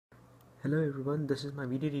Hello everyone, this is my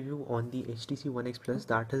video review on the HTC One X Plus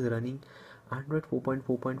that is running Android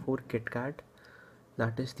 4.4.4 KitKat,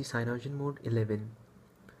 that is the Cyanogen mode 11.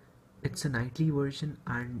 It's a nightly version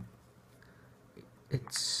and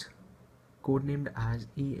it's codenamed as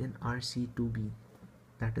ENRC2B,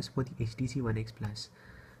 that is for the HTC One X Plus.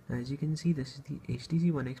 As you can see, this is the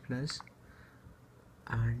HTC One X Plus,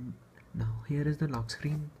 and now here is the lock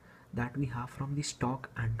screen that we have from the stock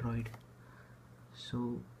Android. So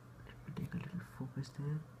let me take a little focus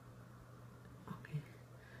there. Okay,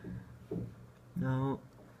 now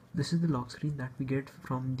this is the lock screen that we get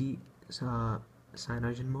from the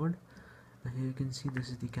cyanogen mode. Here you can see this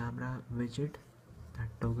is the camera widget that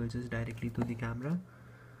toggles us directly to the camera,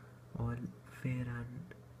 all fair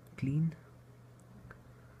and clean.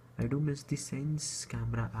 I do miss the Sense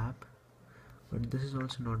camera app, but this is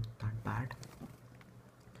also not that bad.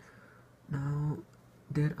 Now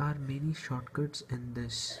there are many shortcuts in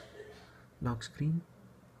this lock screen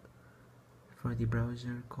for the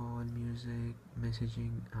browser, call, music,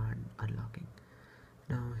 messaging and unlocking.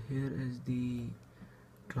 Now here is the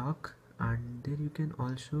clock, and there you can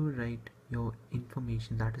also write your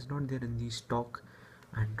information that is not there in the stock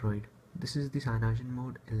Android. This is the Cyanogen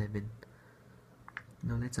mode 11.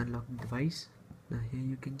 Now let's unlock the device. Now here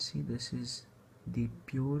you can see this is the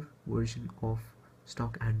pure version of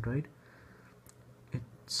stock Android.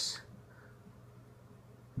 It's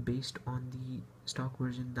based on the stock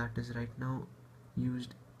version that is right now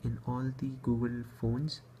used in all the Google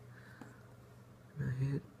phones. Now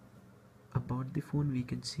here about the phone we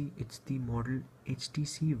can see it's the model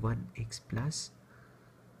HTC One X Plus,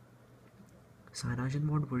 Cyanogen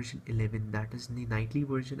mode version 11, that is the nightly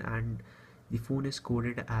version, and the phone is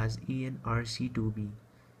coded as ENRC2B.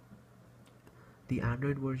 The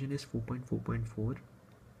Android version is 4.4.4.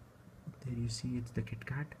 There you see it's the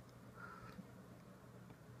KitKat,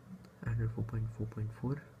 Android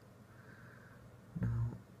 4.4.4. Now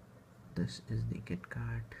this is the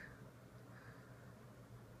KitKat.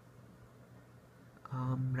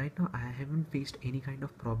 Right now I haven't faced any kind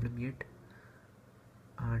of problem yet,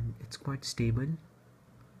 and it's quite stable.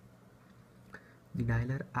 The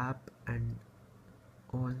dialer app and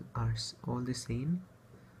all are all the same.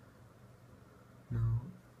 Now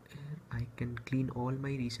here I can clean all my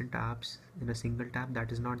recent apps in a single tap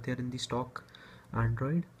that is not there in the stock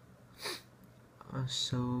Android.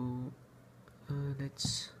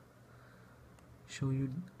 Let's show you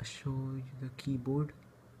the keyboard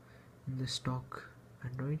in the stock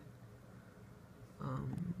Android.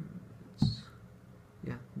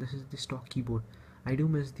 Yeah, this is the stock keyboard. I do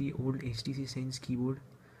miss the old HTC Sense keyboard,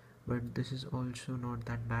 but this is also not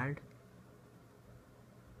that bad.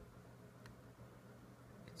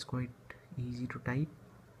 It's quite easy to type.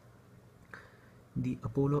 The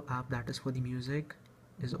Apollo app that is for the music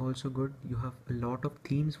is also good. You have a lot of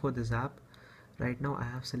themes for this app. Right now I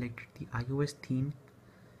have selected the iOS theme.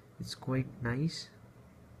 It's quite nice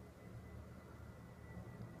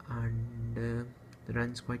and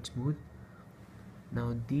runs quite smooth.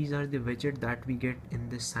 Now these are the widgets that we get in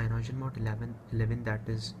this Cyanogen mode 11, that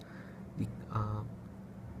is the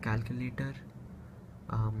calculator,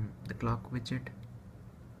 the clock widget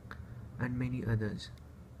and many others.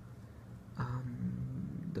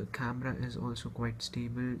 The camera is also quite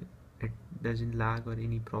stable, it doesn't lag or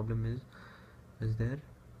any problem is there.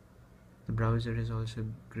 The browser is also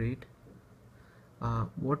great.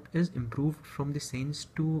 What is improved from the Sense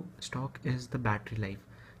to stock is the battery life.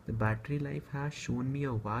 The battery life has shown me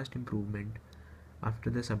a vast improvement after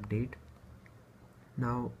this update.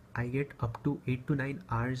 Now I get up to 8 to 9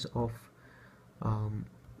 hours of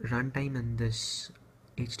runtime in this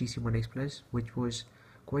HTC One X Plus, which was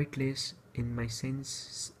quite less in my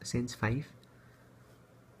Sense 5.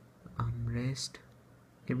 Rest,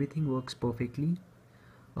 everything works perfectly.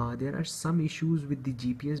 There are some issues with the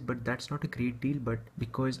GPS, but that's not a great deal, but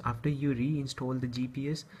because after you reinstall the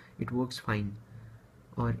GPS it works fine,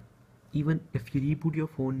 or even if you reboot your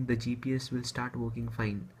phone the GPS will start working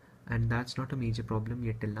fine, and that's not a major problem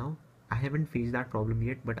yet till now. I haven't faced that problem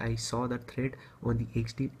yet, but I saw that thread on the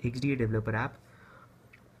XDA developer app.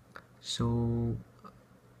 So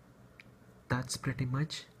that's pretty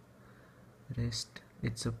much. Rest,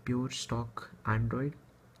 it's a pure stock Android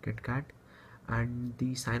KitKat, and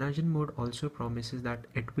the Cyanogen mode also promises that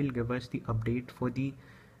it will give us the update for the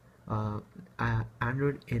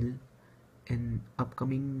Android L in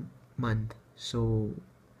upcoming month. So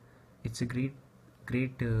it's a great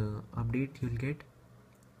update you'll get.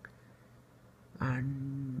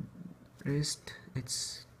 And rest,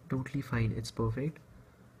 it's totally fine, it's perfect.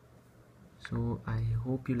 So I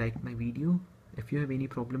hope you liked my video. If you have any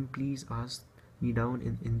problem, please ask me down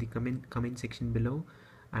in the comment section below,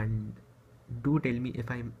 and do tell me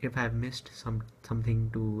if I've missed something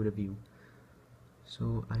to review.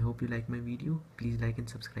 So I hope you like my video. Please like and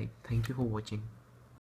subscribe. Thank you for watching.